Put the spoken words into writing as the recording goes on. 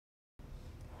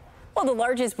Well, the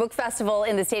largest book festival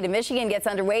in the state of Michigan gets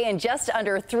underway in just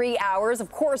under 3 hours.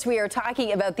 Of course, we are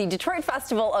talking about the Detroit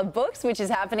Festival of Books, which is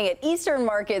happening at Eastern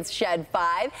Market's Shed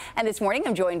 5. And this morning,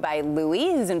 I'm joined by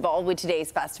Louie, who's involved with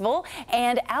today's festival,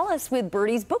 and Alice with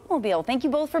Birdie's Bookmobile. Thank you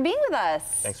both for being with us.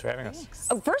 Thanks for having us.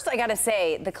 First, I got to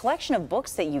say, the collection of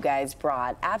books that you guys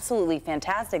brought, absolutely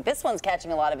fantastic. This one's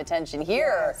catching a lot of attention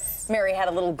here. Yes. Mary had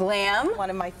a little glam. One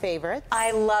of my favorites.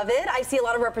 I love it. I see a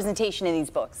lot of representation in these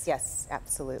books. Yes,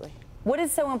 absolutely. What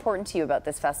is so important to you about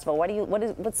this festival?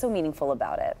 What's so meaningful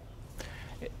about it?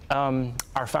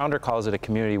 Our founder calls it a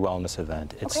community wellness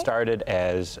event. It started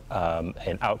as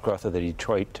an outgrowth of the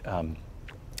Detroit,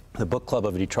 the Book Club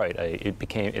of Detroit.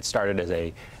 It started as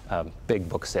a big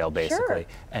book sale, basically,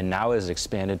 and now has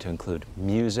expanded to include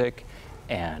music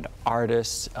and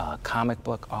artists, comic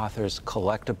book authors,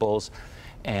 collectibles.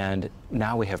 And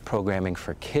now we have programming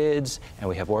for kids, and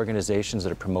we have organizations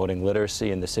that are promoting literacy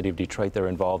in the city of Detroit that are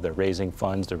involved. They're raising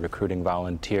funds, they're recruiting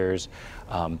volunteers.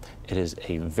 It is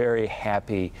a very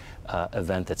happy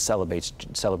event that celebrates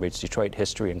Detroit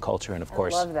history and culture, and of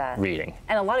course, reading.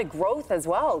 And a lot of growth as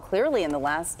well, clearly, in the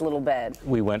last little bit.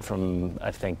 We went from,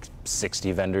 I think,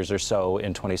 60 vendors or so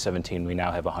in 2017. We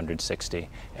now have 160.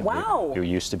 And wow. We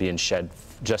used to be in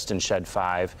just in Shed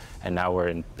 5, and now we're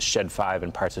in Shed 5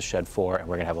 and parts of Shed 4, and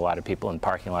we're going to have a lot of people in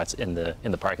parking lots in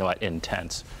the parking lot in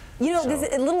tents. You know, this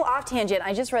is a little off tangent.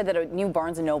 I just read that a new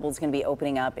Barnes & Noble is going to be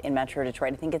opening up in Metro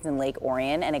Detroit. I think it's in Lake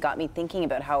Orion, and it got me thinking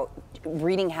about how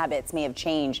reading habits may have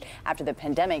changed after the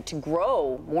pandemic to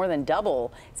grow more than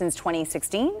double since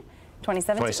 2016.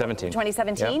 2017.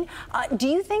 2017. Yep. Do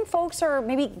you think folks are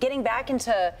maybe getting back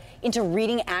into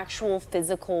reading actual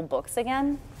physical books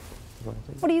again?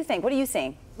 What do you think? What are you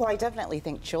seeing? Well, I definitely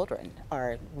think children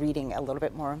are reading a little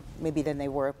bit more maybe than they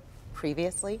were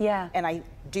previously. Yeah. And I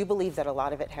do believe that a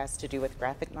lot of it has to do with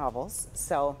graphic novels.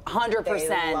 So 100%.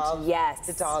 They love yes.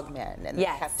 The Dogmen and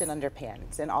yes. the Captain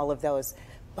Underpants and all of those.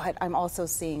 But I'm also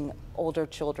seeing older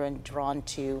children drawn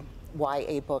to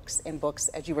YA books and books,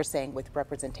 as you were saying, with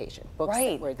representation. Books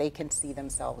where they can see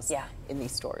themselves in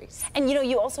these stories. And you know,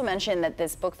 you also mentioned that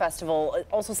this book festival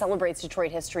also celebrates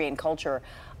Detroit history and culture.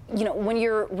 You know, when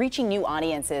you're reaching new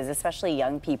audiences, especially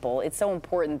young people, it's so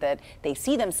important that they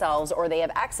see themselves or they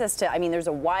have access to, I mean, there's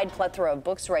a wide plethora of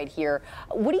books right here.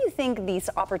 What do you think this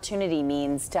opportunity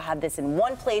means to have this in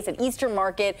one place at Eastern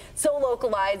Market, so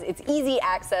localized, it's easy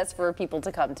access for people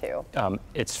to come to?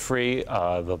 It's free.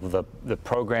 The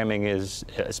programming is,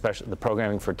 especially the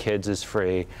programming for kids, is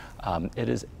free. It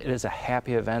is a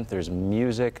happy event. There's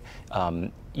music.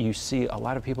 You see a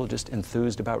lot of people just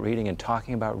enthused about reading and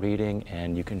talking about reading,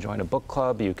 and you can join a book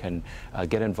club. You can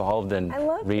get involved in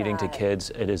reading to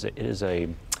kids. It is a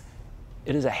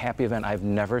happy event. I've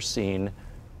never seen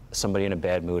somebody in a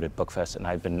bad mood at BookFest, and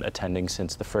I've been attending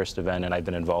since the first event, and I've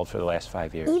been involved for the last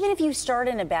 5 years. Even if you start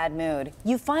in a bad mood,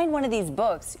 you find one of these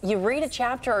books, you read a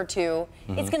chapter or two,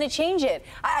 it's going to change it.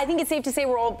 I think it's safe to say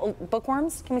we're all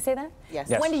bookworms. Can we say that? Yes.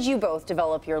 When did you both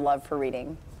develop your love for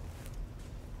reading?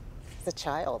 As a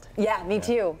child. Yeah, me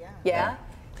too. Yeah?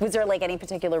 Was there like any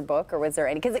particular book, or was there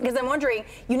any? Because I'm wondering,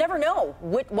 you never know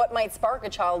what might spark a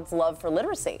child's love for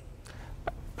literacy.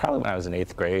 Probably when I was in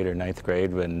 8th grade or 9th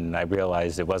grade, when I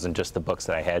realized it wasn't just the books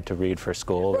that I had to read for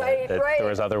school. That there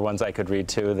was other ones I could read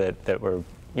too that were,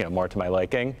 you know, more to my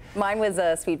liking. Mine was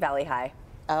Sweet Valley High.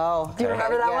 Oh, do you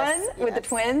remember that one with the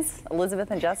twins,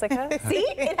 Elizabeth and Jessica? See,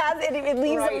 it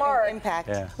leaves a mark. Impact.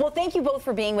 Yeah. Well, thank you both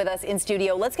for being with us in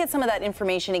studio. Let's get some of that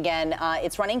information again.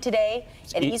 It's running today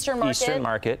at Eastern Market. Eastern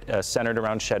Market, centered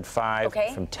around Shed 5,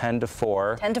 from 10 to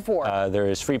 4. 10 to 4. There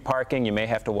is free parking. You may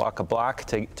have to walk a block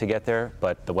to get there,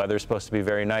 but the weather's supposed to be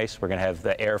very nice. We're going to have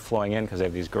the air flowing in because they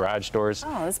have these garage doors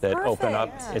that open up.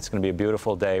 Yeah. It's going to be a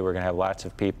beautiful day. We're going to have lots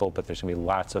of people, but there's going to be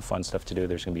lots of fun stuff to do.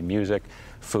 There's going to be music,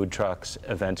 food trucks,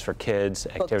 events for kids,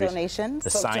 activities. Book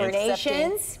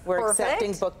donations. We're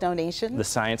accepting book donations. The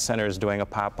Science Center is doing a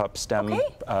pop-up STEM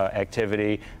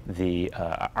activity. The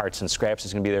Arts and Scraps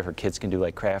is going to be there for kids can do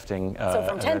like crafting. So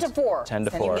from 10 to 4. 10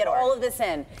 to 4. You get all of this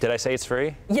in. Did I say it's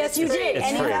free? Yes, you did. It's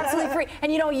and free. It's absolutely free.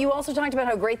 And you know, you also talked about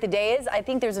how great the day is. I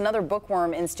think there's another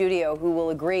bookworm in studio who will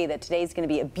agree that today's going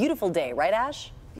to be a beautiful day, right, Ash?